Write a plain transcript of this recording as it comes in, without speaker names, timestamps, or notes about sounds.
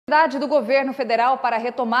Prioridade do Governo Federal para a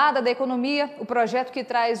retomada da economia, o projeto que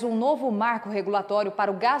traz um novo marco regulatório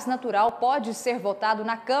para o gás natural pode ser votado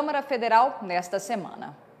na Câmara Federal nesta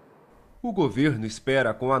semana. O governo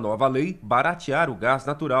espera, com a nova lei, baratear o gás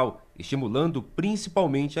natural, estimulando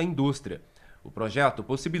principalmente a indústria. O projeto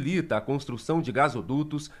possibilita a construção de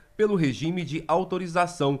gasodutos pelo regime de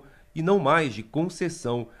autorização e não mais de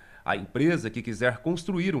concessão. A empresa que quiser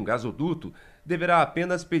construir um gasoduto deverá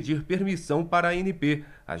apenas pedir permissão para a ANP,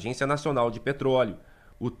 Agência Nacional de Petróleo.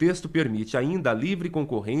 O texto permite ainda a livre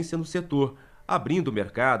concorrência no setor, abrindo o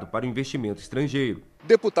mercado para o investimento estrangeiro.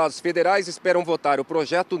 Deputados federais esperam votar o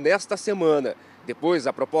projeto nesta semana. Depois,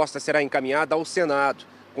 a proposta será encaminhada ao Senado.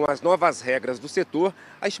 Com as novas regras do setor,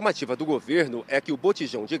 a estimativa do governo é que o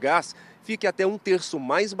botijão de gás fique até 1/3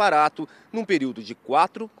 mais barato num período de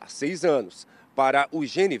 4 a 6 anos. Para o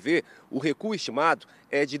GNV, o recuo estimado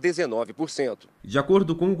é de 19%. De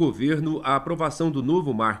acordo com o governo, a aprovação do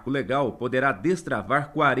novo marco legal poderá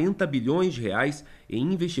destravar 40 bilhões de reais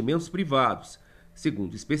em investimentos privados.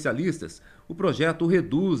 Segundo especialistas, o projeto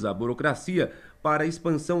reduz a burocracia para a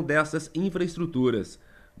expansão dessas infraestruturas.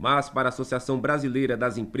 Mas para a Associação Brasileira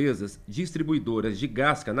das Empresas Distribuidoras de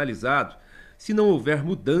Gás Canalizado, se não houver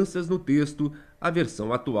mudanças no texto, a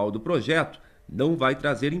versão atual do projeto não vai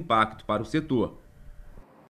trazer impacto para o setor.